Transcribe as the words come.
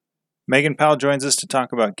Megan Powell joins us to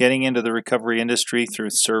talk about getting into the recovery industry through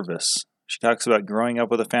service. She talks about growing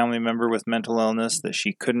up with a family member with mental illness that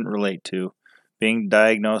she couldn't relate to, being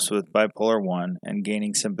diagnosed with bipolar 1, and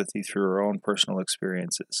gaining sympathy through her own personal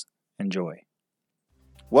experiences. Enjoy.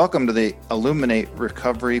 Welcome to the Illuminate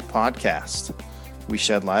Recovery podcast. We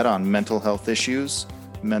shed light on mental health issues,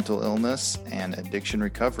 mental illness, and addiction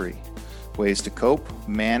recovery. Ways to cope,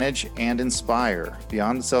 manage, and inspire.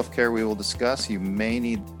 Beyond the self-care we will discuss, you may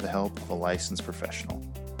need the help of a licensed professional.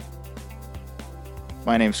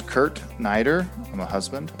 My name's Kurt Nider. I'm a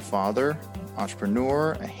husband, a father,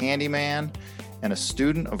 entrepreneur, a handyman, and a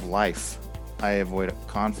student of life. I avoid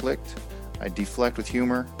conflict, I deflect with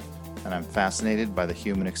humor, and I'm fascinated by the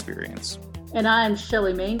human experience. And I'm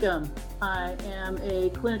Shelley Mangum. I am a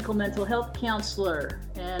clinical mental health counselor,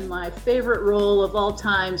 and my favorite role of all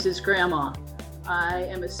times is grandma. I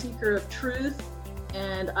am a seeker of truth,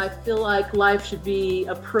 and I feel like life should be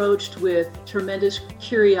approached with tremendous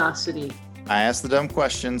curiosity. I ask the dumb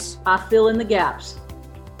questions. I fill in the gaps.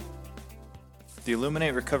 The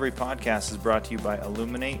Illuminate Recovery podcast is brought to you by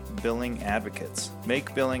Illuminate Billing Advocates.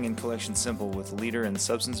 Make billing and collection simple with leader in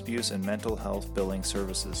substance abuse and mental health billing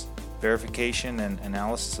services. Verification and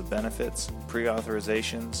analysis of benefits,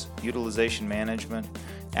 pre-authorizations, utilization management,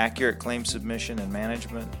 accurate claim submission and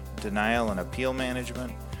management, denial and appeal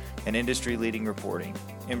management, and industry-leading reporting.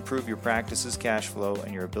 Improve your practice's cash flow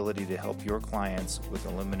and your ability to help your clients with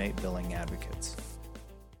Illuminate Billing Advocates.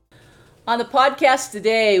 On the podcast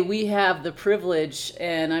today, we have the privilege,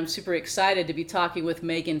 and I'm super excited to be talking with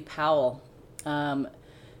Megan Powell.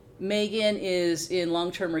 Megan is in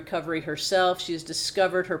long-term recovery herself. She has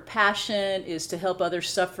discovered her passion is to help others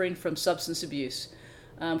suffering from substance abuse.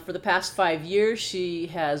 For the past 5 years, she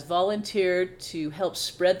has volunteered to help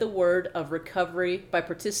spread the word of recovery by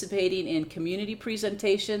participating in community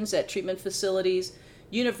presentations at treatment facilities,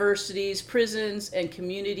 universities, prisons, and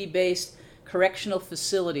community-based correctional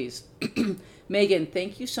facilities. Megan,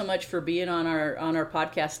 thank you so much for being on our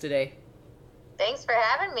podcast today. Thanks for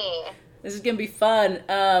having me. This is going to be fun.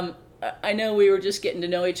 I know we were just getting to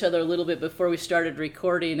know each other a little bit before we started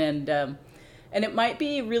recording, and it might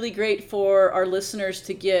be really great for our listeners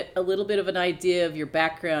to get a little bit of an idea of your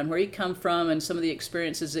background, where you come from, and some of the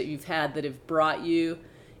experiences that you've had that have brought you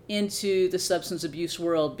into the substance abuse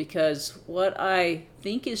world. Because what I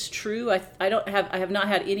think is true, I have not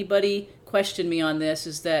had anybody question me on this,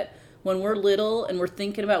 is that when we're little and we're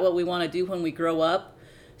thinking about what we want to do when we grow up,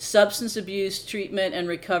 substance abuse treatment and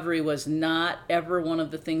recovery was not ever one of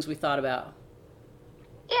the things we thought about.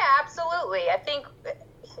 Yeah, absolutely. I think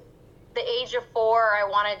the age of 4, I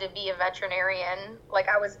wanted to be a veterinarian. Like,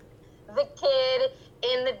 I was the kid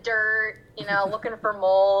in the dirt, looking for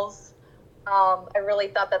moles. I really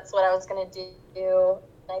thought that's what I was going to do.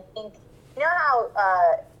 And I think, how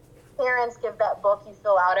parents give that book you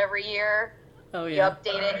fill out every year? Oh, yeah.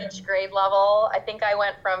 You update it each grade level. I think I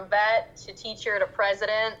went from vet to teacher to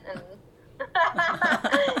president, and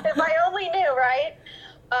if I only knew, right?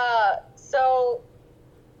 So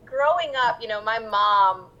growing up, my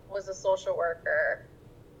mom was a social worker.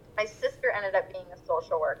 My sister ended up being a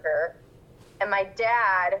social worker, and my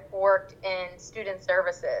dad worked in student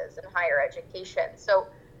services and higher education. So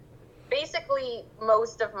basically,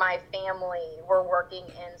 most of my family were working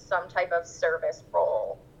in some type of service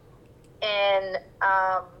role. And,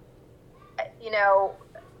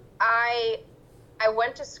 I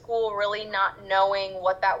went to school really not knowing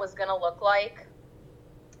what that was going to look like.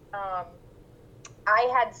 I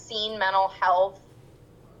had seen mental health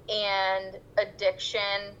and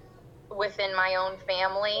addiction within my own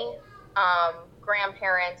family,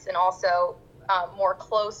 grandparents, and also more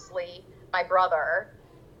closely my brother.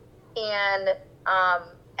 And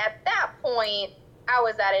at that point, I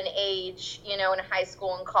was at an age, in high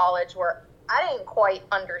school and college where I didn't quite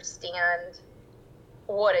understand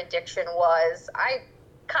what addiction was. I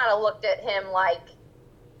kind of looked at him like,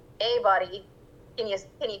 "Hey, buddy, can you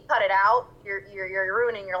cut it out? You're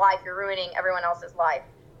ruining your life. You're ruining everyone else's life."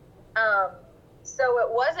 So it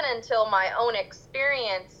wasn't until my own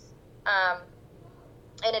experience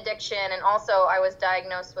in addiction, and also I was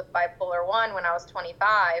diagnosed with bipolar 1 when I was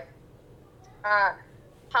 25.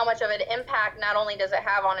 How much of an impact not only does it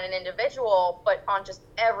have on an individual, but on just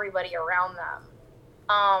everybody around them.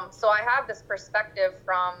 So I have this perspective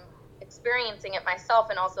from experiencing it myself,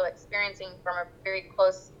 and also experiencing from a very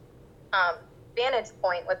close vantage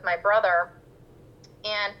point with my brother.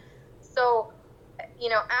 And so,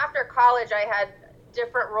 after college, I had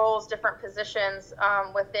different roles, different positions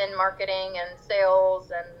within marketing and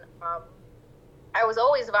sales, and I was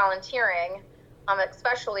always volunteering,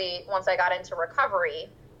 especially once I got into recovery.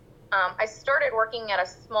 I started working at a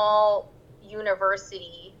small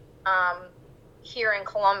university here in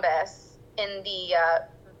Columbus in the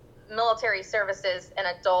military services and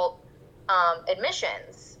adult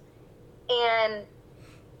admissions. And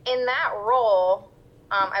in that role,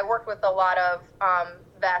 I worked with a lot of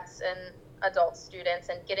vets and adult students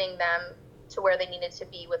and getting them to where they needed to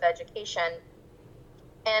be with education.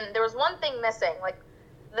 And there was one thing missing, like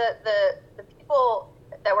the people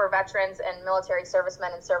that were veterans and military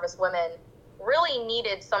servicemen and servicewomen really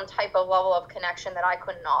needed some type of level of connection that I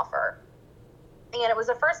couldn't offer. And it was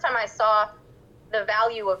the first time I saw the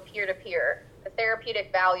value of peer-to-peer, the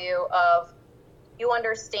therapeutic value of you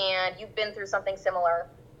understand, you've been through something similar.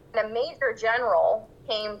 And a major general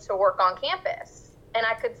came to work on campus, and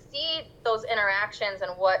I could see those interactions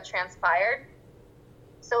and what transpired.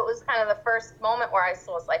 So it was kind of the first moment where I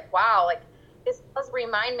was like, wow, like this does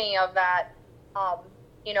remind me of that,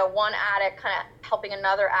 one addict kind of helping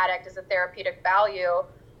another addict as a therapeutic value,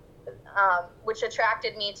 which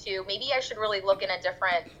attracted me to maybe I should really look in a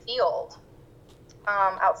different field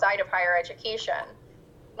outside of higher education.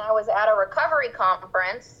 And I was at a recovery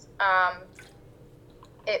conference.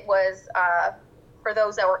 It was for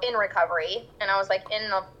those that were in recovery, and I was like in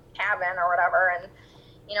the cabin or whatever, and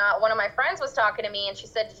one of my friends was talking to me, and she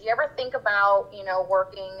said, did you ever think about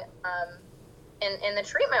working in the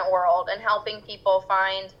treatment world and helping people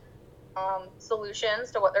find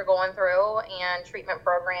solutions to what they're going through and treatment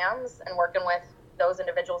programs and working with those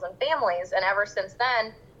individuals and families? And ever since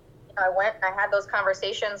then, I went and I had those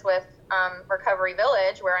conversations with Recovery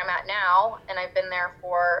Village, where I'm at now, and I've been there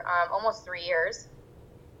for almost 3 years.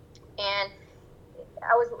 And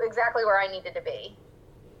I was exactly where I needed to be.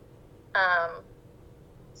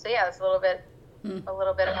 So yeah, that's a little bit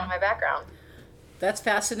about my background. That's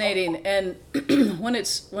fascinating. And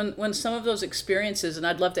when some of those experiences, and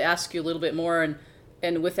I'd love to ask you a little bit more,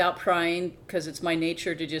 and without prying, because it's my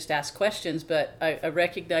nature to just ask questions, but I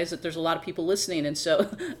recognize that there's a lot of people listening, and so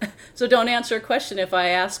don't answer a question if I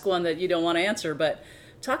ask one that you don't want to answer. But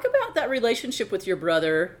talk about that relationship with your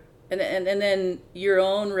brother, and then your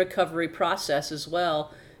own recovery process as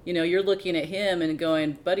well. You're looking at him and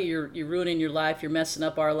going, buddy, you're ruining your life, you're messing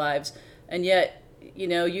up our lives, and yet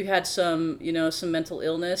you had some mental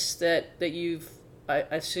illness that you've, I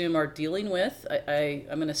assume, are dealing with. I'm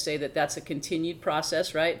going to say that that's a continued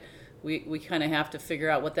process, right? We kind of have to figure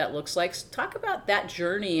out what that looks like. So talk about that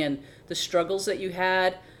journey and the struggles that you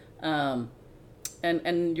had, and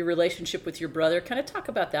your relationship with your brother. Kind of talk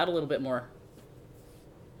about that a little bit more.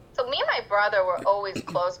 So me and my brother were always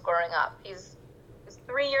close growing up. He's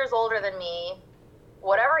 3 years older than me.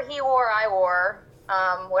 Whatever he wore, I wore.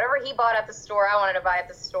 Whatever he bought at the store, I wanted to buy at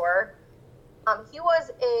the store. He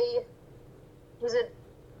was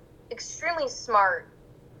extremely smart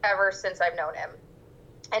ever since I've known him.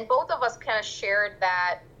 And both of us kind of shared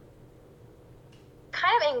that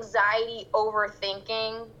kind of anxiety,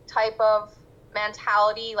 overthinking type of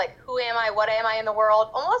mentality, like who am I, what am I in the world,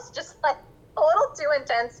 almost just like a little too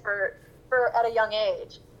intense for at a young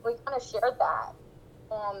age. We kind of shared that.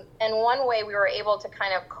 And one way we were able to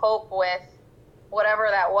kind of cope with whatever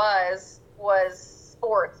that was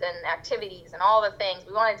sports and activities and all the things.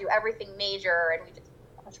 We wanted to do everything major, and we just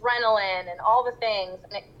adrenaline and all the things,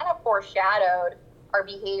 and it kind of foreshadowed our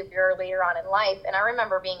behavior later on in life. And I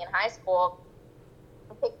remember being in high school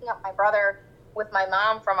and picking up my brother with my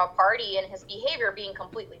mom from a party, and his behavior being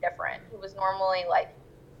completely different. He was normally like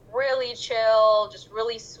really chill, just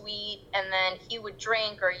really sweet, and then he would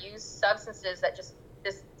drink or use substances that just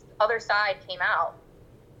this other side came out.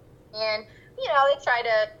 And they tried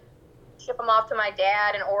to ship him off to my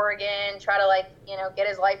dad in Oregon, try to get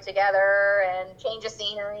his life together and change the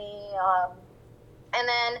scenery. And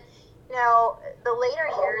then, the later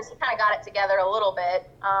years, he kind of got it together a little bit.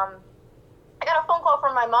 I got a phone call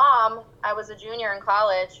from my mom. I was a junior in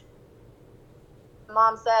college.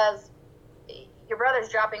 Mom says, your brother's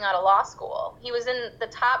dropping out of law school. He was in the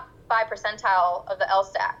top 5 percentile of the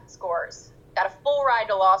LSAT scores. Got a full ride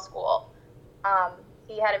to law school.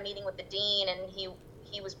 He had a meeting with the dean, and he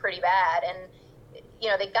was pretty bad. And,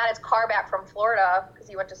 they got his car back from Florida because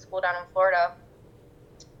he went to school down in Florida.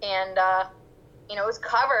 And, it was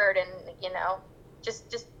covered in,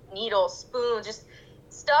 just needles, spoons, just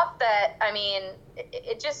stuff that,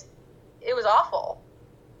 it was awful.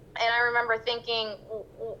 And I remember thinking,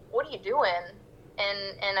 what are you doing?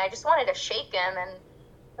 And I just wanted to shake him. And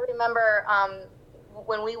I remember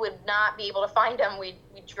when we would not be able to find him, we'd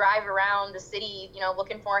drive around the city,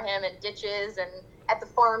 looking for him in ditches and at the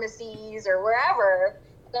pharmacies or wherever.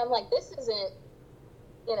 And I'm like, this isn't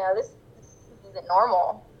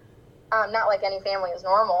normal. Not like any family is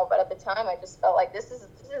normal, but at the time I just felt like this is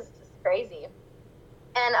crazy.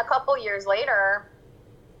 And a couple years later,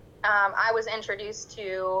 I was introduced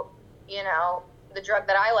to, the drug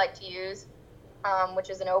that I like to use, which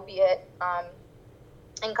is an opiate,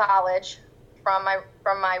 in college from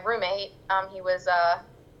my roommate. He was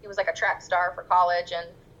like a track star for college and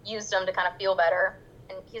used them to kind of feel better.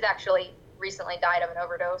 And he's actually recently died of an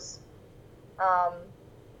overdose.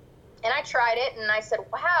 And I tried it, and I said,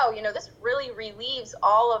 wow, this really relieves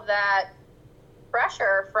all of that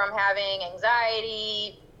pressure from having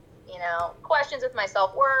anxiety, questions with my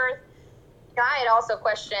self-worth. I had also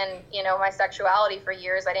questioned, my sexuality for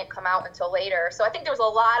years. I didn't come out until later. So I think there was a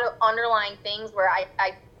lot of underlying things where I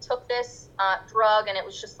took this drug, and it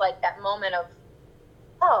was just like that moment of,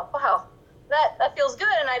 oh, wow, that feels good,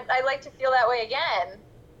 and I'd like to feel that way again.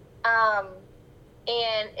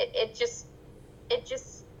 And it just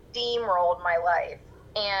steamrolled my life.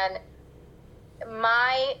 And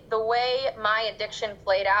the way my addiction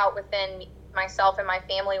played out within myself and my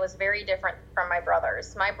family was very different from my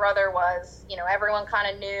brother's. My brother was, everyone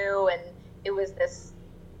kind of knew, and it was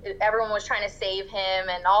everyone was trying to save him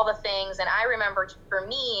and all the things. And I remember, for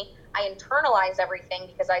me, I internalized everything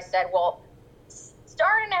because I said, well,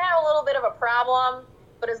 starting to have a little bit of a problem,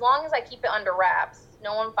 but as long as I keep it under wraps,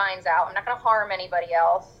 no one finds out, I'm not going to harm anybody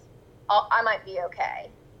else, I might be okay.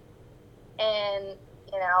 And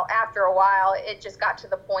after a while, it just got to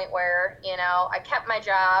the point where, I kept my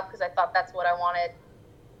job because I thought that's what I wanted,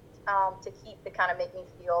 to kind of make me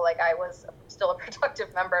feel like I was still a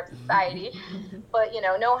productive member of society. But,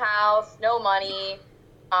 no house, no money.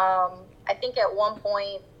 I think at one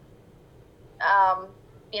point, I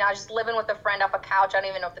was just living with a friend off a couch. I don't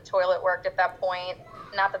even know if the toilet worked at that point.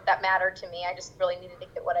 Not that that mattered to me. I just really needed to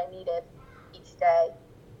get what I needed each day.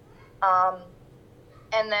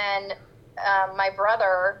 And then my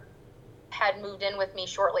brother had moved in with me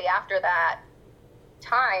shortly after that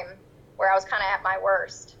time, where I was kind of at my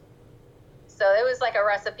worst. So it was like a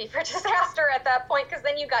recipe for disaster at that point, because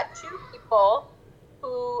then you got two people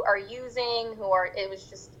who are using,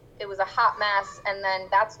 it was a hot mess. And then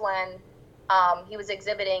that's when he was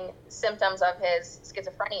exhibiting symptoms of his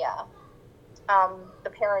schizophrenia, the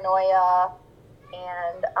paranoia,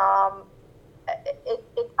 and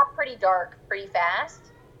it got pretty dark pretty fast.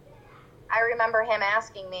 I remember him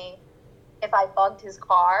asking me if I bugged his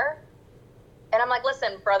car. And I'm like,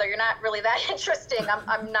 listen, brother, you're not really that interesting.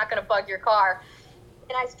 I'm not going to bug your car.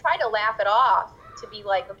 And I tried to laugh it off, to be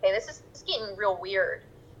like, okay, this is getting real weird.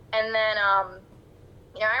 And then, I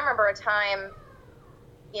remember a time,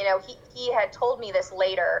 he had told me this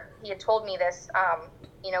later. He had told me this,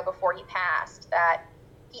 before he passed, that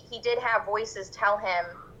he did have voices tell him,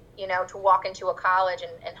 to walk into a college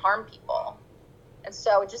and harm people. And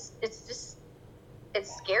so it's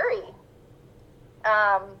scary.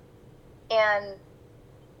 And,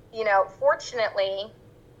 fortunately,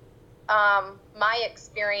 my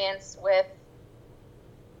experience with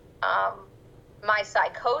my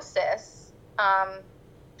psychosis,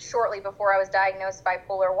 shortly before I was diagnosed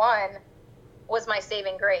bipolar 1, was my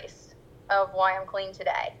saving grace of why I'm clean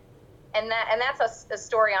today. And that's a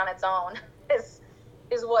story on its own, is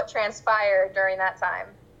what transpired during that time.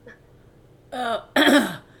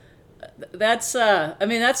 That's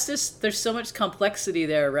just, there's so much complexity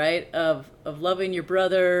there, right? Of loving your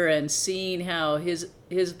brother and seeing how his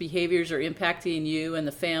behaviors are impacting you and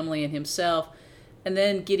the family and himself, and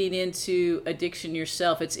then getting into addiction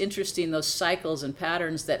yourself. It's interesting, those cycles and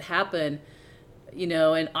patterns that happen,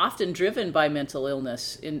 and often driven by mental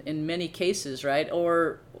illness in many cases, right?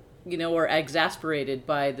 Or exasperated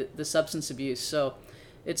by the substance abuse. So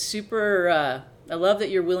it's super, I love that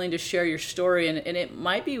you're willing to share your story, and it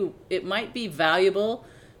might be valuable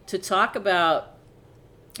to talk about,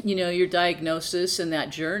 your diagnosis and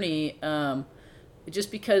that journey,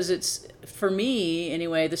 just because it's, for me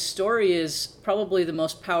anyway, the story is probably the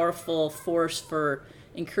most powerful force for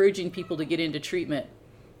encouraging people to get into treatment.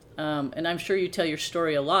 And I'm sure you tell your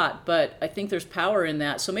story a lot, but I think there's power in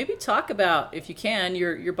that. So maybe talk about, if you can,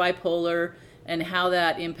 your bipolar and how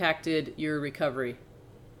that impacted your recovery.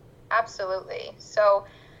 Absolutely. So,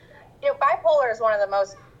 bipolar is one of the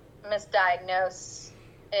most misdiagnosed,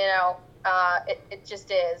 it just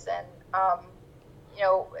is. And,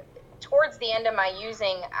 towards the end of my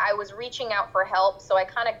using, I was reaching out for help. So I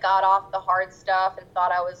kind of got off the hard stuff and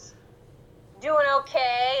thought I was doing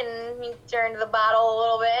okay, and turned to the bottle a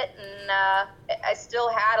little bit. And I still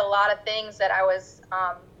had a lot of things that I was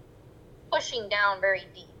pushing down very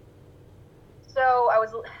deep. So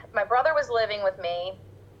my brother was living with me.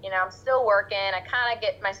 I'm still working. I kind of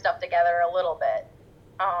get my stuff together a little bit.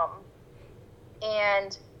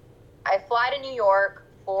 And I fly to New York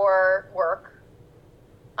for work.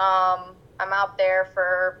 I'm out there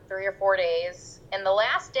for 3 or 4 days. And the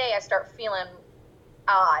last day I start feeling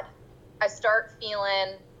odd. I start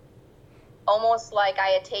feeling almost like I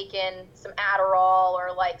had taken some Adderall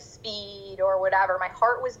or like speed or whatever. My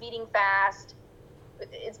heart was beating fast.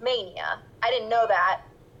 It's mania. I didn't know that.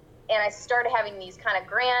 And I started having these kind of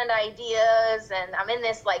grand ideas, and I'm in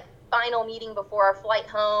this like final meeting before our flight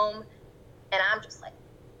home, and I'm just like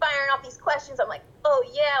firing off these questions. I'm like, oh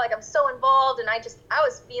yeah, like I'm so involved, and I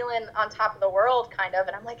was feeling on top of the world kind of,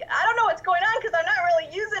 and I'm like, I don't know what's going on because I'm not really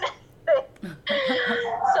using anything.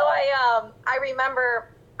 So I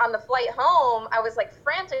remember on the flight home, I was like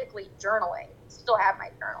frantically journaling, still have my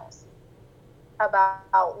journals,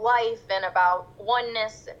 about life and about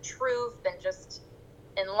oneness and truth and just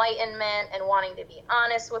enlightenment and wanting to be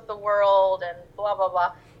honest with the world and blah, blah,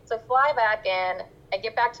 blah. So I fly back in, I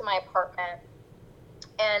get back to my apartment,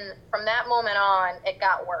 and from that moment on, it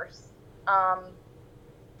got worse.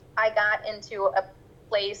 I got into a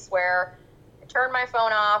place where I turned my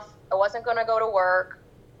phone off. I wasn't going to go to work.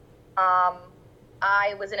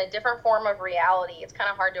 I was in a different form of reality. It's kind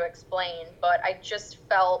of hard to explain, but I just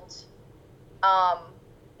felt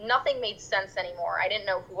nothing made sense anymore. I didn't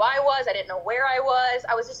know who I was. I didn't know where I was.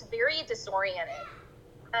 I was just very disoriented.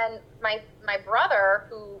 And my brother,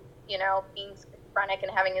 who, you know, being schizophrenic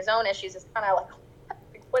and having his own issues, is kind of like,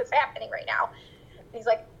 what is happening right now? And he's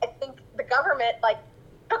like, I think the government, like,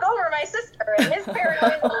 took over my sister, and his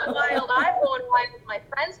paranoia is going wild. I'm going wild. My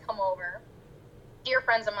friends come over, dear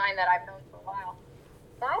friends of mine that I've known for a while.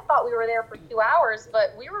 And I thought we were there for 2 hours,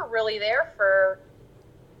 but we were really there for,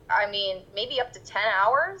 I mean, maybe up to 10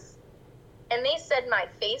 hours. And they said my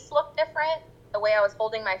face looked different, the way I was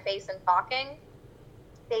holding my face and talking.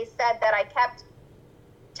 They said that I kept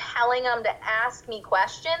telling them to ask me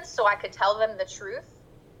questions so I could tell them the truth.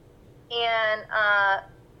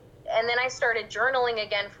 And then I started journaling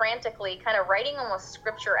again frantically, kind of writing almost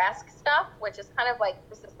scripture-esque stuff, which is kind of like,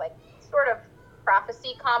 this is like sort of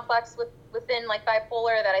prophecy complex within like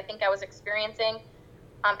bipolar that I think I was experiencing.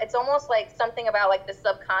 It's almost like something about like the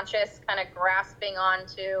subconscious kind of grasping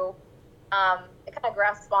onto, it kind of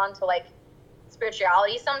grasps onto like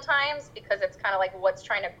spirituality sometimes, because it's kind of like what's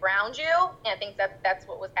trying to ground you. And I think that's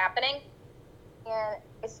what was happening. And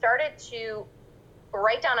I started to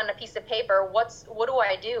write down on a piece of paper, what do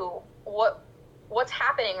I do? What's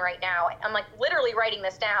happening right now? I'm like literally writing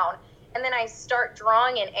this down. And then I start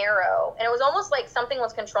drawing an arrow. And it was almost like something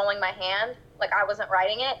was controlling my hand, like I wasn't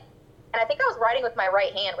writing it. And I think I was writing with my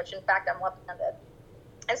right hand, which in fact I'm left-handed.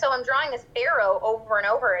 And so I'm drawing this arrow over and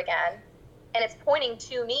over again, and it's pointing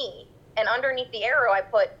to me. And underneath the arrow, I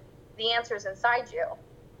put the answers inside you.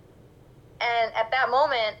 And at that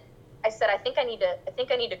moment, I said, I think I need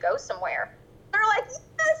to go somewhere. They're like,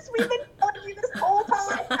 yes, we've been telling you this whole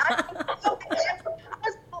time. I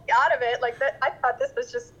was out of it. Like that, I thought this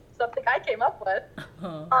was just something I came up with.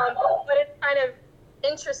 But it's kind of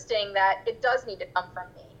interesting that it does need to come from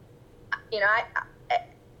me. You know,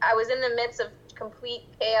 I was in the midst of complete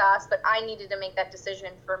chaos, but I needed to make that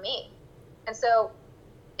decision for me. And so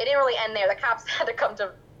it didn't really end there. The cops had to come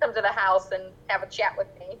to the house and have a chat with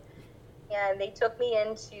me. And they took me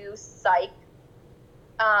into psych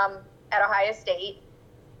at Ohio State.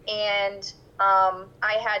 And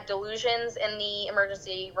I had delusions in the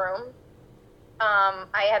emergency room.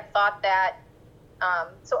 I had thought that,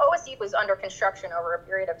 so OSU was under construction over a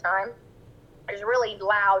period of time. There's really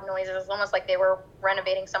loud noises. It was almost like they were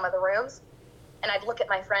renovating some of the rooms. And I'd look at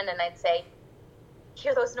my friend and I'd say,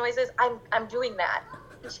 hear those noises? I'm doing that.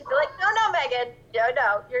 And she'd be like, no, Megan.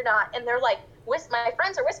 No, you're not. And they're like, my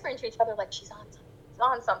friends are whispering to each other like, she's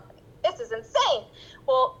on something. This is insane.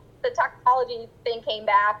 Well, the toxicology thing came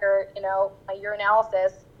back, or, you know, my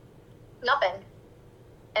urinalysis, nothing.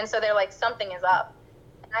 And so they're like, something is up.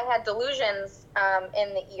 And I had delusions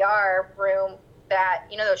in the ER room that,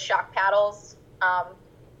 you know, those shock paddles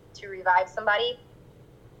to revive somebody.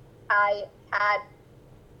 I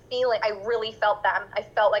really felt them. I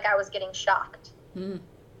felt like I was getting shocked.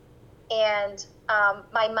 And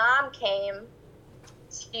my mom came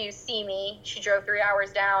to see me. She drove 3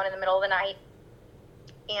 hours down in the middle of the night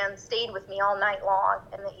and stayed with me all night long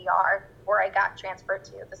in the ER, where I got transferred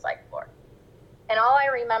to the psych floor. And all I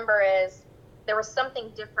remember is there was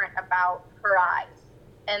something different about her eyes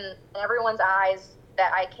and everyone's eyes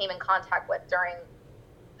that I came in contact with during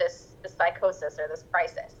this psychosis or this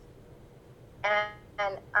crisis.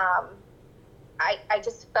 And I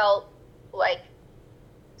just felt like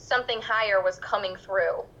something higher was coming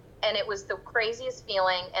through, and it was the craziest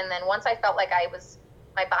feeling. And then once I felt like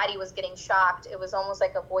my body was getting shocked, it was almost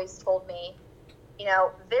like a voice told me, you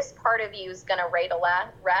know, this part of you is going to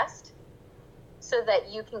rest, so that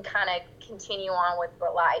you can kind of continue on with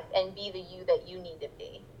your life and be the you that you need to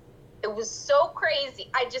be. It was so crazy.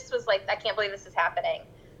 I just was like, I can't believe this is happening.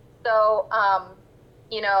 So,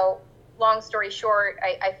 long story short,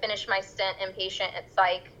 I finished my stint inpatient at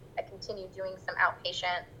psych. I continued doing some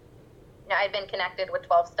outpatient. I'd been connected with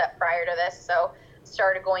 12-step prior to this, so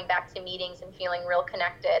started going back to meetings and feeling real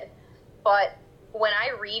connected. But when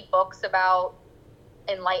I read books about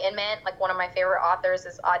enlightenment, like one of my favorite authors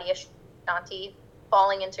is Adya Shanti,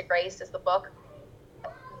 Falling into Grace is the book.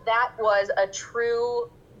 That was a true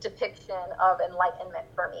depiction of enlightenment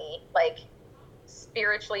for me, like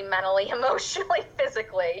spiritually, mentally, emotionally,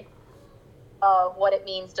 physically, of what it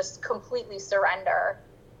means to completely surrender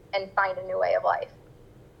and find a new way of life.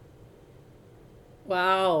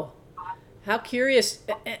 Wow. How curious.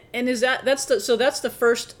 And is that's the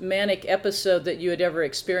first manic episode that you had ever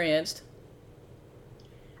experienced?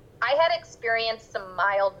 I had experienced some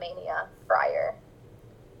mild mania prior,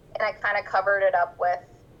 and I kind of covered it up with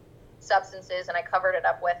substances, and I covered it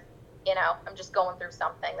up with, I'm just going through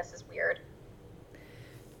something. This is weird.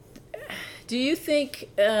 Do you think,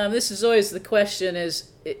 this is always the question,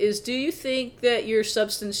 is do you think that your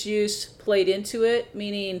substance use played into it,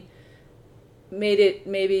 meaning made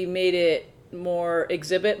it more,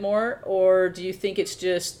 exhibit more, or do you think it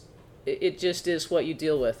just is what you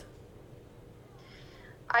deal with?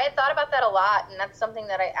 I had thought about that a lot, and that's something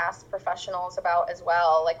that I asked professionals about as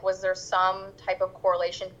well. Like, was there some type of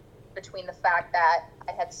correlation between the fact that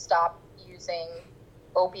I had stopped using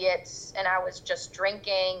opiates and I was just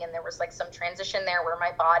drinking, and there was like some transition there where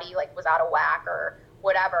my body like was out of whack or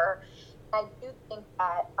whatever? I do think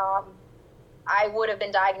that I would have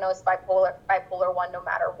been diagnosed bipolar 1 no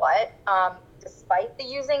matter what, despite the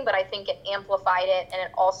using, but I think it amplified it, and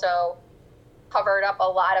it also covered up a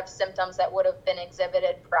lot of symptoms that would have been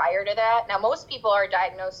exhibited prior to that. Now, most people are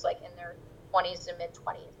diagnosed like in their 20s to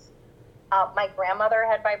mid-20s. My grandmother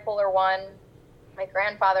had bipolar 1. My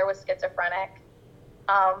grandfather was schizophrenic.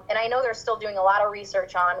 And I know they're still doing a lot of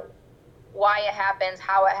research on why it happens,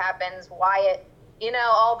 how it happens, why it,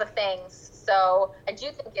 all the things. So I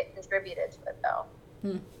do think it contributed to it, though.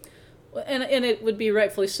 Well, and it would be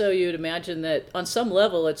rightfully so. You'd imagine that on some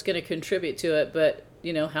level it's going to contribute to it, but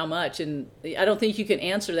how much? And I don't think you can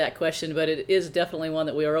answer that question, but it is definitely one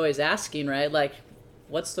that we are always asking, right? Like,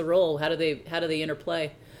 what's the role? How do they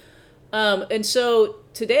interplay? And so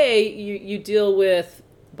today you deal with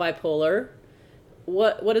bipolar.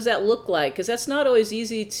 What does that look like? Because that's not always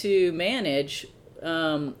easy to manage.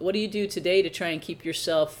 What do you do today to try and keep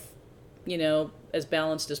yourself, as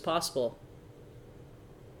balanced as possible?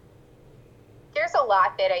 There's a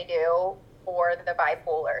lot that I do for the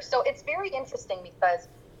bipolar. So it's very interesting because,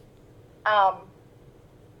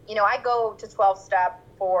 I go to 12-step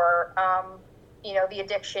for, the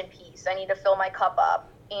addiction piece. I need to fill my cup up.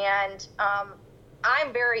 And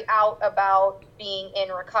I'm very out about being in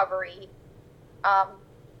recovery,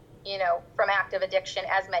 from active addiction,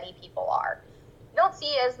 as many people are. You don't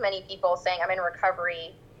see as many people saying I'm in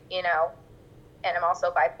recovery, and I'm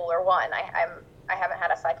also bipolar 1. I haven't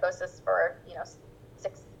had a psychosis for,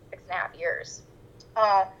 6.5 years.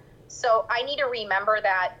 So I need to remember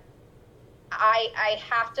that I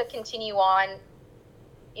have to continue on,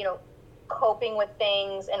 coping with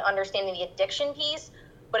things and understanding the addiction piece,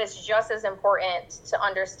 but it's just as important to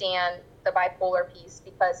understand the bipolar piece,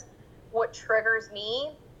 because what triggers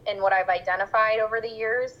me and what I've identified over the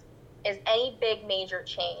years is any big major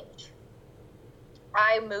change.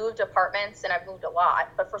 I moved apartments, and I've moved a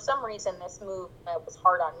lot, but for some reason this move was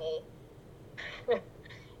hard on me.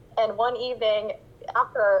 And one evening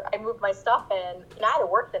after I moved my stuff in, and I had to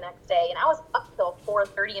work the next day, and I was up till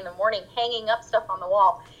 4:30 in the morning hanging up stuff on the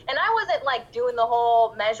wall. And I wasn't like doing the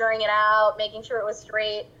whole measuring it out, making sure it was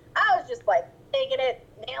straight. I was just like taking it,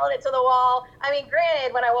 nailing it to the wall. I mean,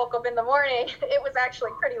 granted, when I woke up in the morning, it was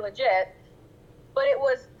actually pretty legit, but it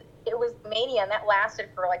was mania, and that lasted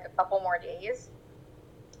for like a couple more days.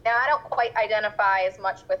 Now, I don't quite identify as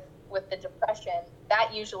much with the depression.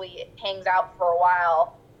 That usually hangs out for a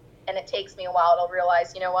while, and it takes me a while to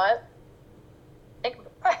realize, you know what? I think I'm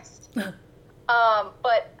depressed.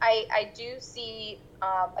 But I do see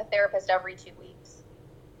a therapist every 2 weeks.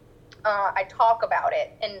 I talk about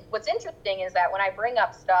it. And what's interesting is that when I bring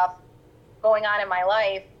up stuff going on in my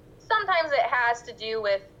life, sometimes it has to do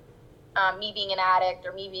with me being an addict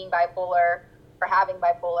or me being bipolar or having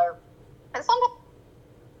bipolar. And sometimes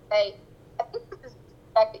I think this is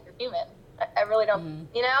the fact that you're human. I really don't,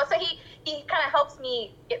 so he kind of helps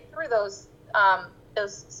me get through those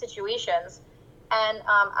situations. And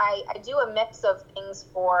I do a mix of things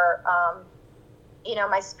for,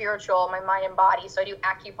 my spiritual, my mind and body. So I do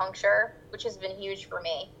acupuncture. which has been huge for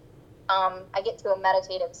me. I get to a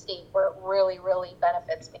meditative state where it really, really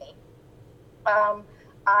benefits me.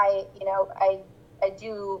 I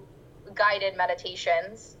do guided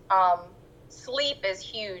meditations. Sleep is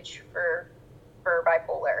huge for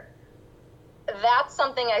bipolar. That's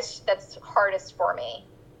something that's hardest for me,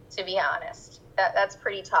 to be honest. That's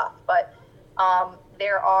pretty tough. But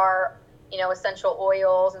there are, essential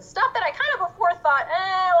oils and stuff that I kind of before thought,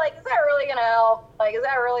 is that really gonna help? Like, is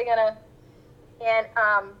that really gonna? And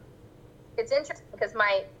it's interesting because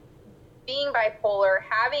being bipolar,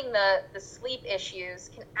 having the sleep issues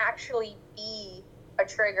can actually be a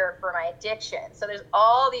trigger for my addiction. So there's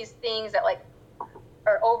all these things that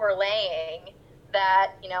are overlaying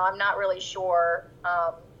that, I'm not really sure,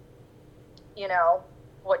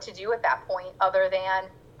 what to do at that point other than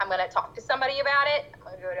I'm going to talk to somebody about it. I'm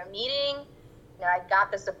going to go to a meeting. I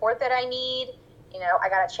got the support that I need. I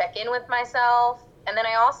got to check in with myself. And then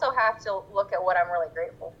I also have to look at what I'm really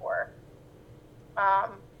grateful for.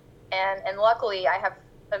 And luckily I have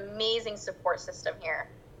amazing support system here,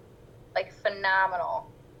 phenomenal,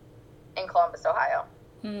 in Columbus, Ohio.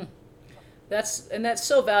 That's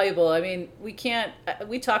so valuable. I mean, we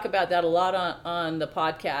talk about that a lot on the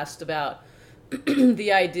podcast about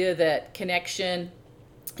the idea that connection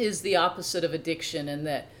is the opposite of addiction, and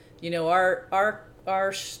that,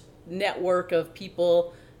 our network of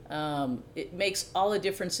people, it makes all the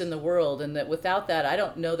difference in the world, and that without that, I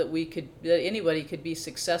don't know that anybody could be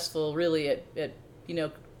successful really at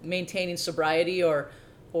maintaining sobriety or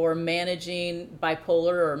managing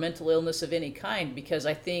bipolar or mental illness of any kind, because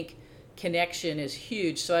I think connection is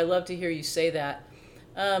huge. So I love to hear you say that.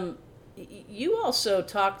 You also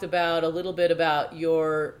talked a little bit about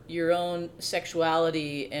your own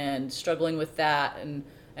sexuality and struggling with that, and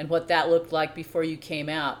what that looked like before you came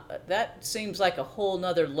out. That seems like a whole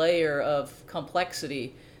nother layer of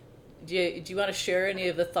complexity. Do you want to share any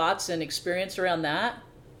of the thoughts and experience around that?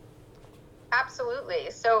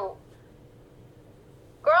 Absolutely. So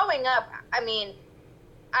growing up, I mean,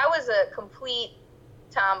 I was a complete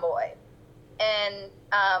tomboy. And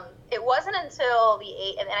it wasn't until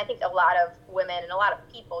and I think a lot of women and a lot of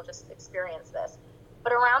people just experience this,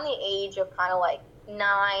 but around the age of kind of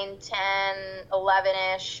 9, 10,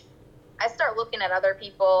 11-ish, I start looking at other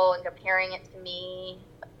people and comparing it to me.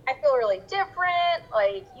 I feel really different.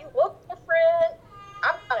 You look different.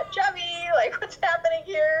 I'm kind of chubby. What's happening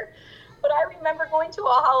here? But I remember going to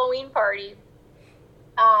a Halloween party,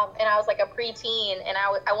 and I was a preteen, and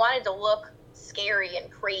I wanted to look scary and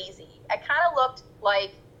crazy. I kind of looked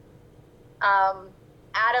like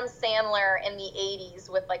Adam Sandler in the 80s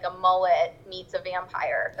with a mullet meets a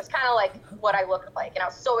vampire. That's kind of what I looked like, and I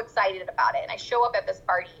was so excited about it. And I show up at this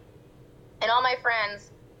party, and all my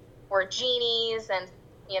friends were genies and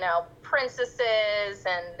princesses,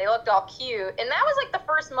 and they looked all cute. And that was the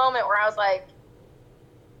first moment where I was like,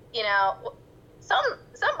 something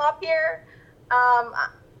up here.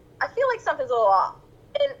 I feel like something's a little off.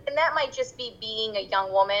 And that might just be being a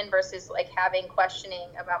young woman versus having questioning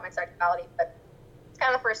about my sexuality. But it's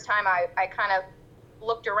kind of the first time I kind of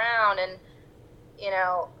looked around and,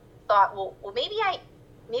 thought, well, maybe I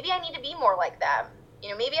need to be more like them.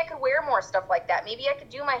 Maybe I could wear more stuff like that. Maybe I could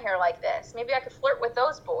do my hair like this. Maybe I could flirt with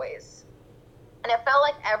those boys. And it felt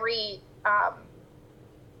like every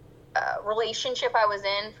relationship I was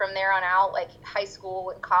in from there on out, high school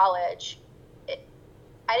and college,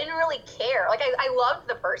 I didn't really care. I loved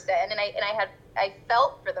the person, and I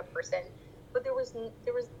felt for the person, but there was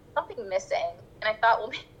something missing, and I thought,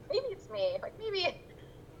 well, maybe it's me.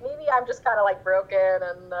 Maybe I'm just kind of broken,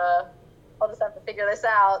 and I'll just have to figure this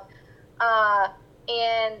out.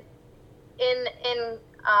 And in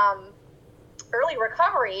early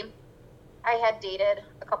recovery, I had dated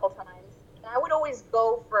a couple times, and I would always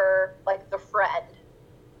go for the friend,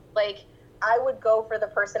 I would go for the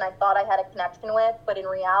person I thought I had a connection with, but in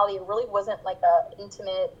reality, it really wasn't a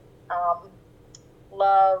intimate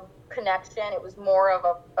love connection. It was more of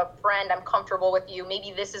a friend. I'm comfortable with you.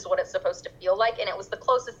 Maybe this is what it's supposed to feel like. And it was the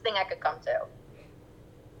closest thing I could come to.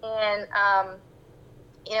 And,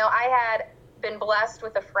 I had been blessed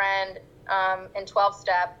with a friend in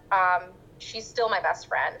 12-step. She's still my best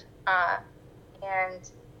friend. And,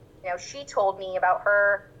 she told me about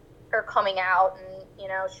her coming out, and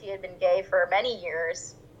she had been gay for many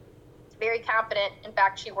years. Very confident. In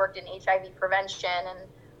fact, she worked in HIV prevention, and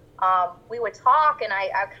we would talk, and I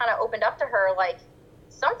kind of opened up to her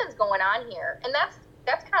something's going on here. And that's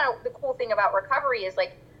kind of the cool thing about recovery is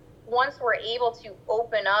once we're able to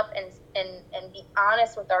open up and be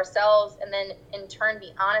honest with ourselves, and then in turn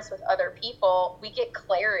be honest with other people, we get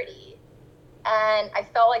clarity. And I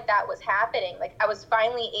felt like that was happening. Like I was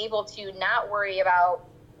finally able to not worry about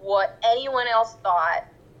what anyone else thought.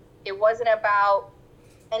 It wasn't about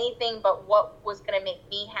anything but what was going to make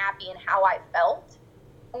me happy and how I felt.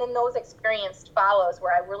 And then those experience follows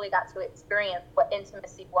where I really got to experience what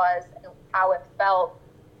intimacy was and how it felt.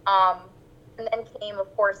 And then came,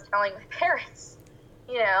 of course, telling my parents.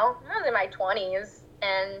 You know, I was in my 20s,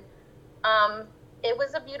 and it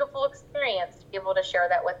was a beautiful experience to be able to share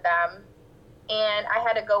that with them. And I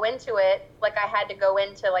had to go into it like I had to go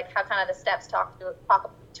into like how kind of the steps talk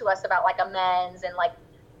to us about like amends and like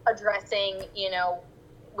addressing, you know,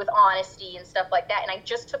 with honesty and stuff like that. And I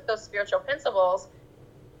just took those spiritual principles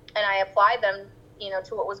and I applied them, you know,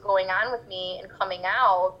 to what was going on with me and coming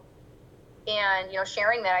out and, you know,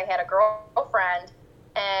 sharing that I had a girlfriend.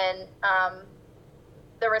 And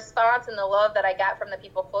the response and the love that I got from the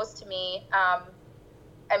people close to me,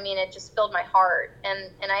 I mean, it just filled my heart.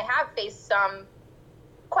 And I have faced some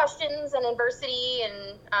questions and adversity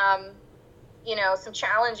and, you know, some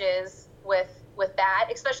challenges with that,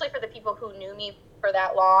 especially for the people who knew me for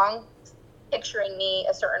that long, picturing me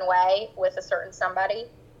a certain way with a certain somebody.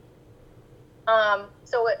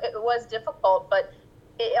 So it was difficult, but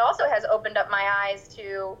it also has opened up my eyes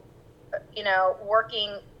to, you know,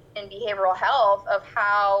 working in behavioral health of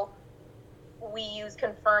how we use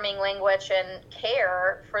confirming language and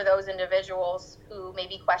care for those individuals who may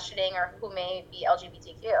be questioning or who may be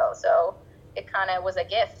LGBTQ. So it kind of was a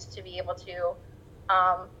gift to be able to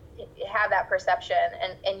have that perception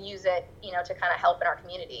and use it, you know, to kind of help in our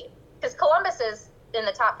community. Because Columbus is in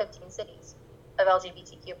the top 15 cities of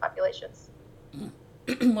LGBTQ populations.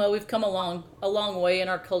 Well, we've come a long way in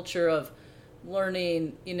our culture of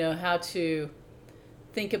learning, you know, how to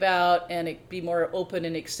think about and be more open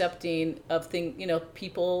and accepting of you know,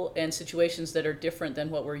 people and situations that are different than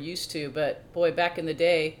what we're used to. But boy, back in the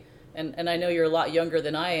day, and I know you're a lot younger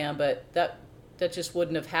than I am, but that just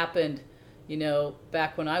wouldn't have happened, you know,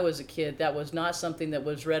 back when I was a kid. That was not something that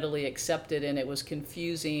was readily accepted, and it was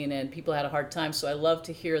confusing and people had a hard time. So I love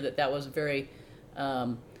to hear that was a very,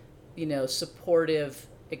 you know, supportive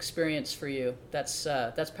experience for you. That's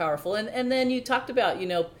powerful. And then you talked about, you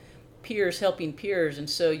know, peers helping peers, and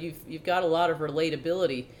so you've got a lot of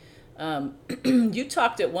relatability. You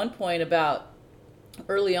talked at one point about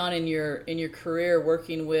early on in your career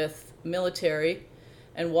working with military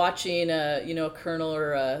and watching you know, a colonel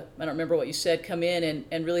or I don't remember what you said, come in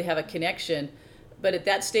and really have a connection. But at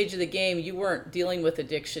that stage of the game, you weren't dealing with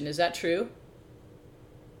addiction. Is that true?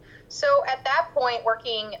 So at that point,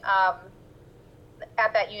 working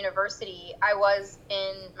at that university, I was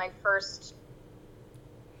in my first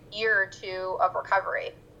year or two of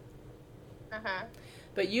recovery. Mm-hmm.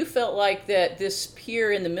 But you felt like that this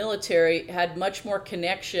peer in the military had much more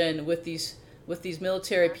connection with these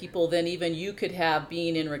military people than even you could have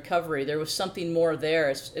being in recovery. There was something more there.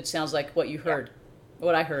 It sounds like what you heard,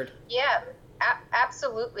 what I heard. Yeah,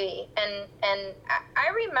 absolutely. And I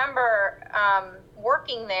remember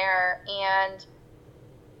working there, and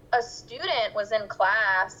a student was in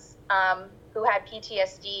class who had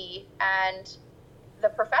PTSD, and the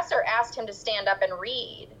professor asked him to stand up and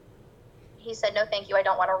read. He said, "No, thank you, I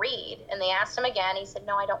don't want to read." And they asked him again. He said,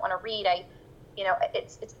 "No, I don't want to read.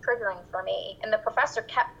 It's triggering for me." And the professor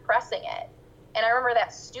kept pressing it. And I remember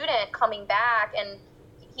that student coming back, and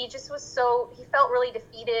he just was he felt really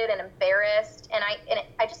defeated and embarrassed. And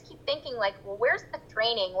I just keep thinking, like, well, where's the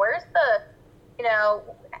training? Where's the, you know,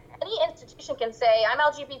 any institution can say, I'm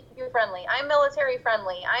LGBTQ friendly, I'm military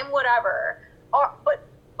friendly, I'm whatever.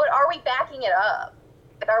 But are we backing it up?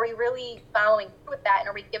 Like, are we really following through with that? And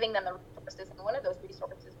are we giving them the resources? And one of those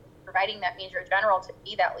resources is providing that major general to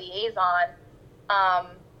be that liaison,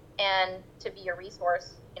 and to be a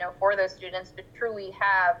resource, you know, for those students to truly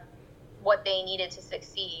have what they needed to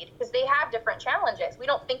succeed. Because they have different challenges. We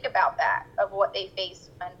don't think about that, of what they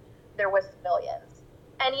face when they're with civilians.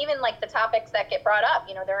 And even like the topics that get brought up,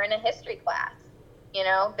 you know, they're in a history class, you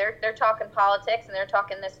know, they're talking politics and they're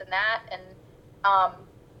talking this and that. And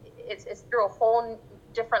it's through a whole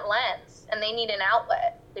different lens, and they need an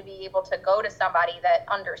outlet to be able to go to somebody that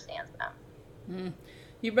understands them. Mm.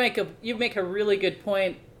 You make a really good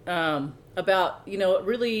point about, you know,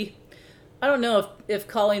 really, I don't know if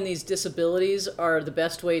calling these disabilities are the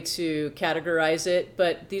best way to categorize it,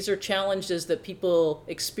 but these are challenges that people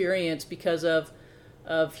experience because of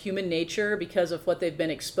human nature, because of what they've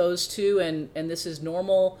been exposed to, and this is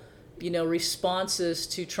normal, you know, responses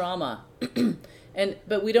to trauma.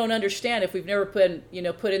 But we don't understand if we've never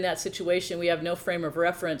put in that situation. We have no frame of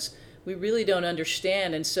reference. We really don't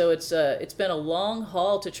understand, and so it's been a long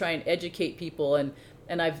haul to try and educate people.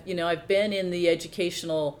 And I've been in the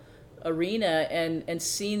educational arena and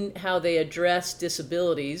seen how they address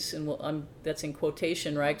disabilities, and that's in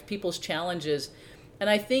quotation, right? People's challenges. And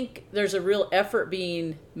I think there's a real effort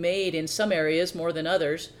being made in some areas more than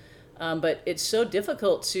others, but it's so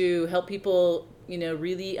difficult to help people,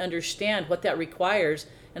 really understand what that requires.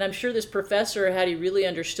 And I'm sure this professor, had he really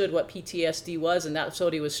understood what PTSD was and that's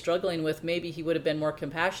what he was struggling with, maybe he would have been more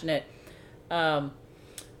compassionate.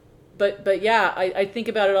 But yeah, I think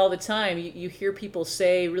about it all the time. You hear people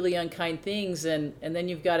say really unkind things, and then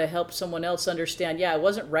you've got to help someone else understand, yeah, it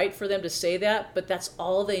wasn't right for them to say that, but that's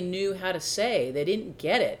all they knew how to say. They didn't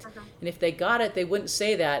get it. And if they got it, they wouldn't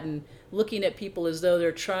say that. And looking at people as though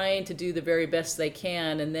they're trying to do the very best they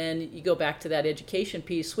can, and then you go back to that education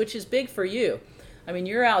piece, which is big for you. I mean,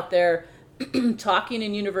 you're out there talking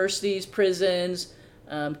in universities, prisons,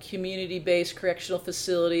 community-based correctional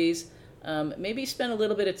facilities. Maybe spend a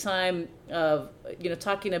little bit of time of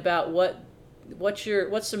talking about what's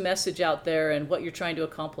the message out there and what you're trying to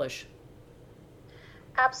accomplish.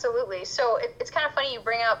 Absolutely. So it's kind of funny you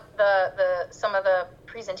bring up the some of the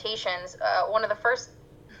presentations. One of the first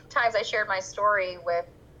times I shared my story with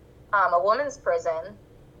a women's prison,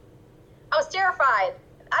 I was terrified.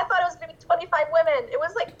 I thought it was going to be 25 women. It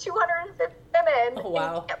was like 250 women. Oh, wow.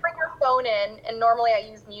 And you can't bring your phone in, and normally I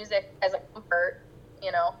use music as a comfort,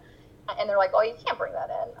 And they're like, oh, you can't bring that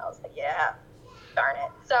in. I was like, yeah, darn it.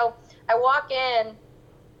 So I walk in,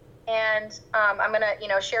 and I'm going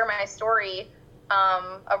to, share my story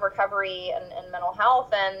of recovery and mental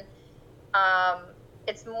health. And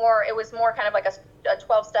it was more kind of like a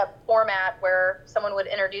 12-step format where someone would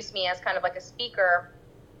introduce me as kind of like a speaker.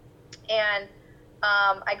 And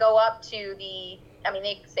I go up to they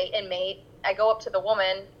say inmate. I go up to the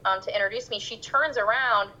woman to introduce me. She turns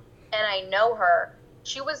around, and I know her.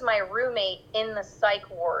 She was my roommate in the psych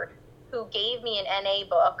ward who gave me an NA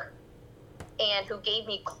book and who gave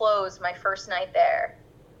me clothes my first night there.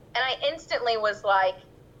 And I instantly was like,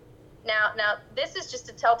 now this is just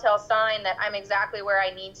a telltale sign that I'm exactly where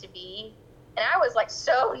I need to be. And I was like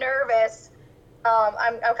so nervous. I'm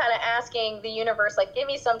kind of asking the universe, like, give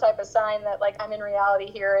me some type of sign that like I'm in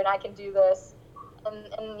reality here and I can do this. And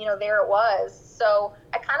there it was. So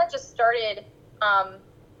I kind of just started,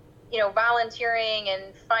 volunteering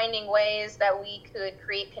and finding ways that we could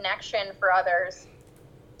create connection for others.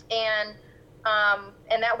 And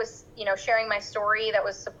that was, sharing my story, that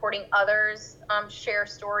was supporting others share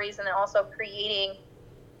stories, and then also creating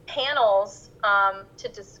panels to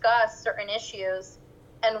discuss certain issues.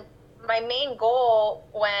 And my main goal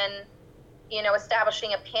when,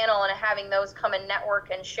 establishing a panel and having those come and network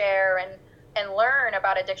and share and learn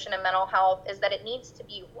about addiction and mental health is that it needs to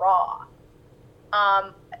be raw.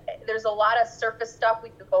 There's a lot of surface stuff we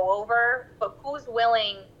could go over, but who's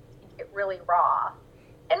willing to get really raw?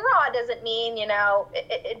 And raw doesn't mean,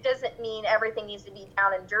 it doesn't mean everything needs to be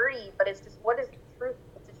down and dirty, but it's just, what is the truth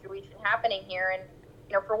of the situation happening here? And,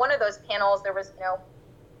 for one of those panels, there was,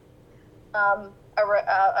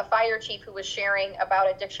 a fire chief who was sharing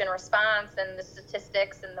about addiction response and the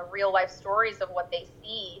statistics and the real life stories of what they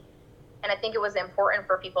see. And I think it was important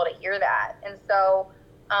for people to hear that. And so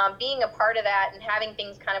being a part of that and having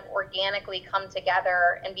things kind of organically come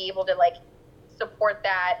together and be able to like support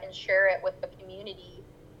that and share it with the community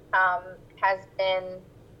has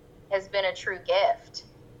been a true gift.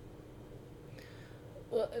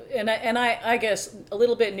 Well, and I guess a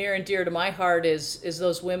little bit near and dear to my heart is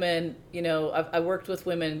those women. I worked with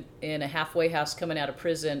women in a halfway house coming out of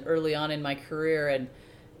prison early on in my career, and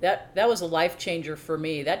that was a life changer for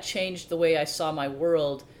me. That changed the way I saw my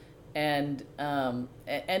world, and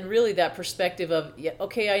really that perspective of, yeah,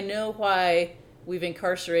 okay, I know why we've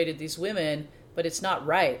incarcerated these women, but it's not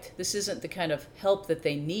right. This isn't the kind of help that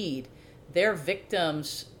they need. They're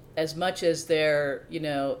victims as much as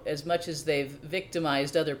they've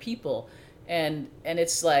victimized other people. And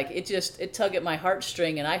it's like, it tugged at my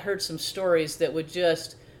heartstring, and I heard some stories that would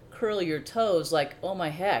just curl your toes, like, oh my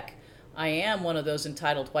heck, I am one of those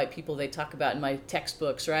entitled white people they talk about in my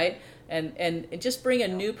textbooks, right? And just bring a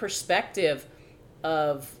new perspective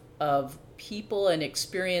of people and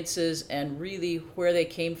experiences and really where they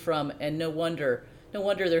came from, and no wonder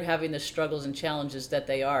they're having the struggles and challenges that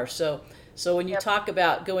they are. So when you talk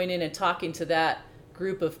about going in and talking to that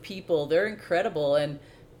group of people, they're incredible. And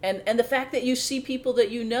the fact that you see people that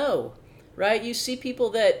right? You see people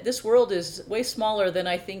that this world is way smaller than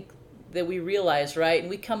I think that we realize, right? And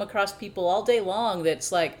we come across people all day long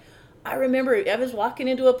that's like, I remember I was walking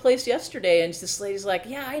into a place yesterday and this lady's like,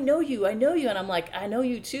 yeah, I know you. And I'm like, I know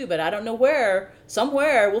you too, but I don't know where.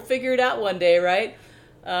 Somewhere. We'll figure it out one day, right?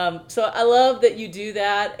 So I love that you do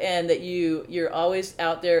that, and that you're always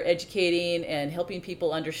out there educating and helping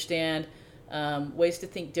people understand ways to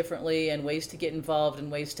think differently and ways to get involved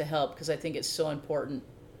and ways to help, because I think it's so important.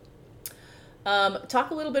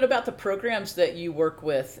 Talk a little bit about the programs that you work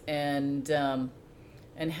with, and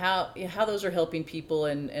how those are helping people,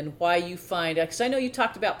 and why you find, because I know you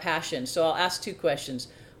talked about passion, so I'll ask two questions: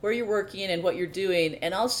 where you're working and what you're doing,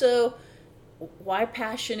 and also why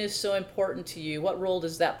passion is so important to you. What role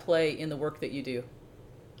does that play in the work that you do?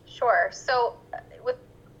 Sure. So with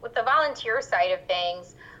the volunteer side of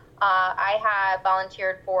things, I have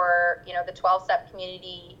volunteered for, the 12-step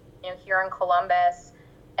community, here in Columbus,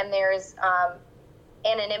 and there's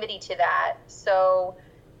anonymity to that. So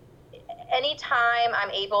anytime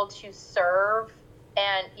I'm able to serve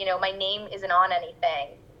and, my name isn't on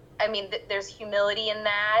anything, I mean, there's humility in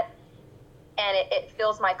that, and it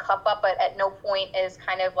fills my cup up, but at no point is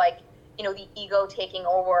kind of like, the ego taking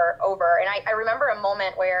over. And I remember a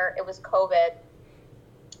moment where it was COVID.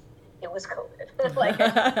 Like, so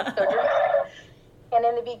dramatic. And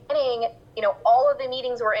in the beginning, all of the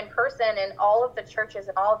meetings were in person, and all of the churches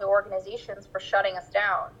and all of the organizations were shutting us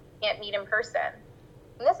down. Can't meet in person.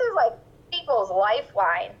 And this is like people's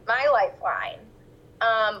lifeline, my lifeline.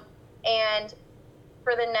 And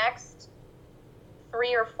for the next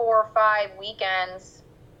 3 or 4 or 5 weekends,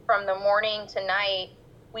 from the morning to night,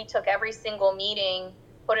 we took every single meeting,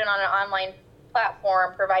 put it on an online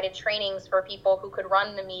platform, provided trainings for people who could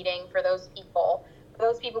run the meeting for those people. For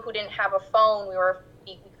those people who didn't have a phone, we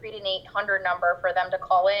created an 800 number for them to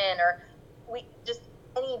call in, or we just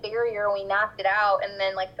any barrier, we knocked it out. And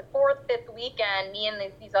then like the 4th, 5th weekend, me and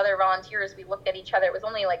these other volunteers, we looked at each other. It was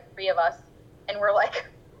only like 3 of us, and we're like,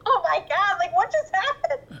 oh my God, like what just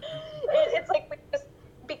happened? It's like because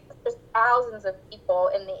there's thousands of people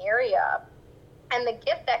in the area. And the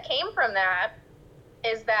gift that came from that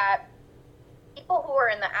is that people who are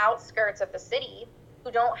in the outskirts of the city,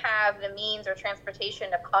 who don't have the means or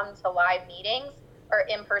transportation to come to live meetings or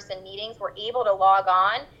in-person meetings, were able to log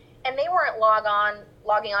on. And they weren't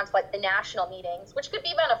logging on to like the national meetings, which could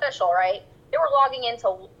be beneficial, right? They were logging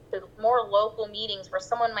into more local meetings where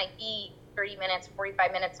someone might be 30 minutes,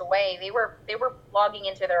 45 minutes away. They were logging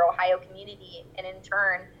into their Ohio community, and in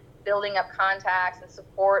turn building up contacts and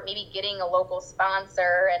support, maybe getting a local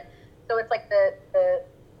sponsor. And so it's like the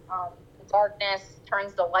darkness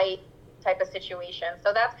turns to light type of situation.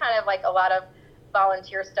 So that's kind of like a lot of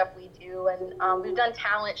volunteer stuff we do. And we've done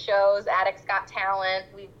talent shows, Addicts Got Talent.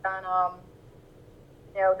 We've done,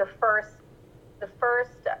 the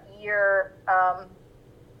first year,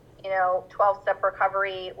 12-step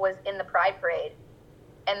recovery was in the Pride Parade.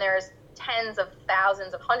 And there's tens of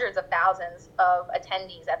thousands, of hundreds of thousands of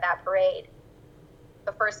attendees at that parade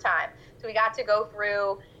the first time. So we got to go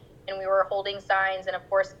through, and we were holding signs, and of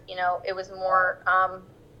course, it was more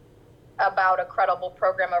about a credible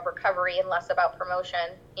program of recovery and less about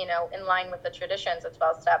promotion, in line with the traditions of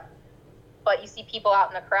 12-step. But you see people out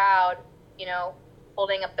in the crowd,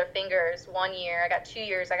 holding up their fingers. 1 year, I got 2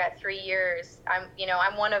 years, I got 3 years.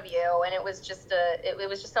 I'm one of you, and it was just it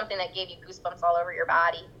was just something that gave you goosebumps all over your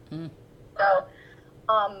body. Mm. So,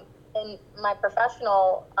 in my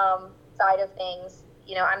professional side of things,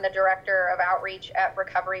 I'm the director of outreach at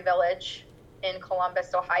Recovery Village in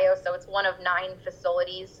Columbus, Ohio. So it's one of 9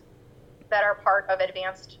 facilities that are part of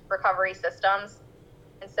advanced recovery systems.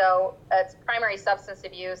 And so it's primary substance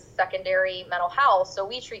abuse, secondary mental health. So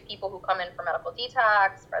we treat people who come in for medical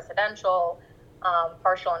detox, residential,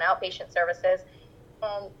 partial and outpatient services.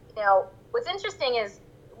 And, what's interesting is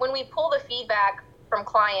when we pull the feedback from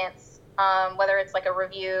clients, whether it's like a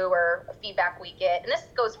review or a feedback we get, and this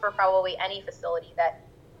goes for probably any facility, that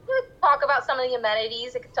talk about some of the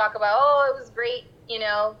amenities. It could talk about, it was great,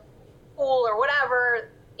 cool or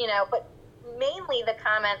whatever, but mainly the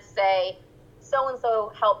comments say,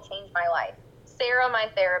 so-and-so helped change my life. Sarah, my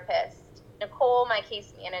therapist. Nicole, my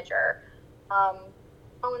case manager.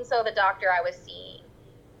 So-and-so, the doctor I was seeing.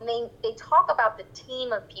 And they talk about the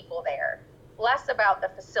team of people there, less about the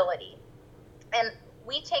facility. And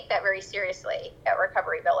we take that very seriously at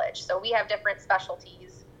Recovery Village. So we have different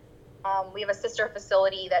specialties. We have a sister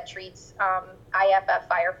facility that treats IFF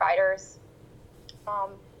firefighters.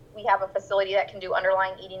 We have a facility that can do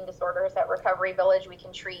underlying eating disorders at Recovery Village. We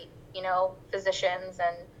can treat, physicians.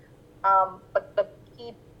 And but the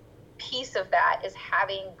key piece of that is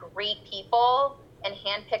having great people and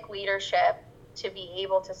handpicked leadership to be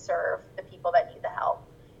able to serve the people that need the help.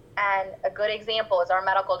 And a good example is our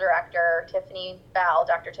medical director,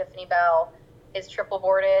 Dr. Tiffany Bell, is triple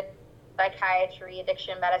boarded psychiatry,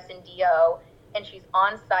 addiction medicine, DO, and she's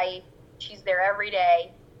on site. She's there every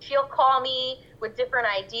day. she'll call me with different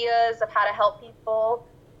ideas of how to help people.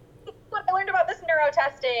 What I learned about this neuro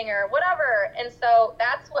testing or whatever. And so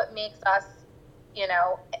that's what makes us, and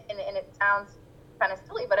it sounds kind of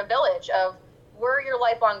silly, but a village of, we're your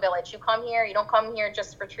lifelong village. You come here, you don't come here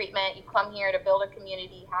just for treatment. You come here to build a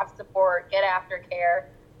community, have support, get aftercare.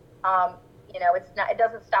 It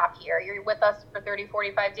doesn't stop here. You're with us for 30,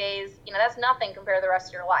 45 days. That's nothing compared to the rest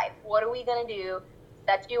of your life. What are we going to do to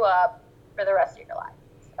set you up for the rest of your life?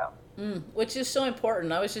 So, which is so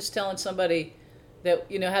important. I was just telling somebody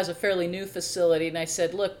that, has a fairly new facility, and I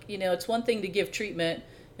said, look, it's one thing to give treatment,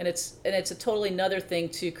 and it's a totally another thing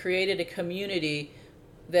to create a community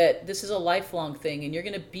that this is a lifelong thing, and you're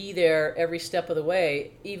going to be there every step of the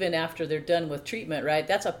way, even after they're done with treatment, right?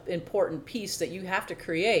 That's an important piece that you have to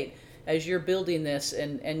create as you're building this,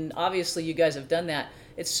 and obviously you guys have done that.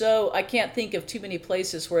 I can't think of too many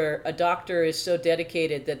places where a doctor is so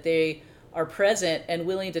dedicated that they are present and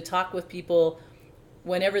willing to talk with people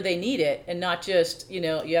whenever they need it, and not just, you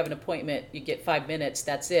have an appointment, you get 5 minutes,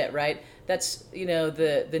 that's it, right? That's,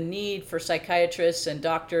 the need for psychiatrists and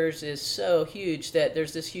doctors is so huge that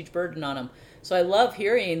there's this huge burden on them. So I love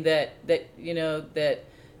hearing that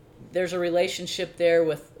there's a relationship there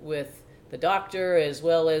with the doctor as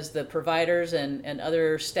well as the providers and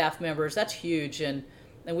other staff members. That's huge. And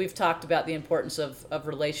we've talked about the importance of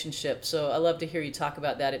relationships. So I love to hear you talk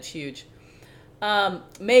about that. It's huge.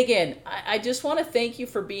 Megan, I just want to thank you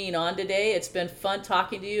for being on today. It's been fun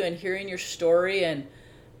talking to you and hearing your story, and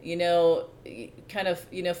kind of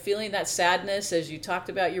feeling that sadness as you talked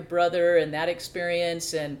about your brother and that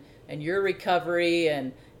experience and your recovery,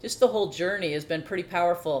 and just the whole journey has been pretty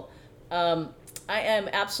powerful. I am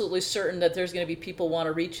absolutely certain that there's going to be people want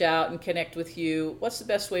to reach out and connect with you. What's the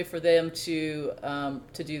best way for them to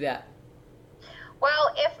do that?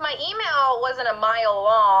 Well, if my email wasn't a mile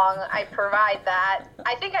long, I provide that.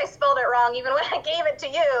 I think I spelled it wrong even when I gave it to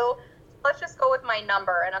you. Let's just go with my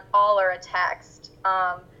number and a call or a text.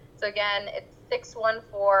 So again, it's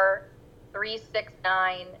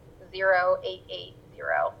 614-369-0880.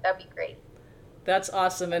 That'd be great. That's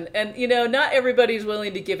awesome. And not everybody's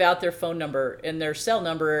willing to give out their phone number and their cell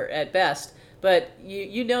number at best. But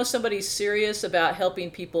somebody's serious about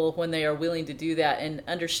helping people when they are willing to do that and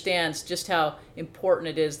understands just how important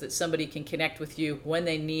it is that somebody can connect with you when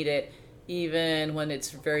they need it, even when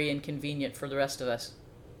it's very inconvenient for the rest of us.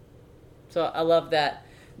 So I love that.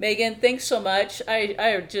 Megan, thanks so much.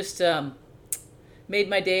 I just made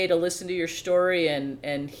my day to listen to your story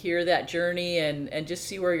and hear that journey and just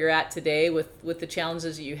see where you're at today with the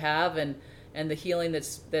challenges that you have and the healing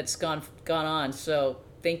that's gone on. So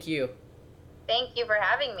thank you. Thank you for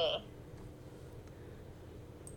having me.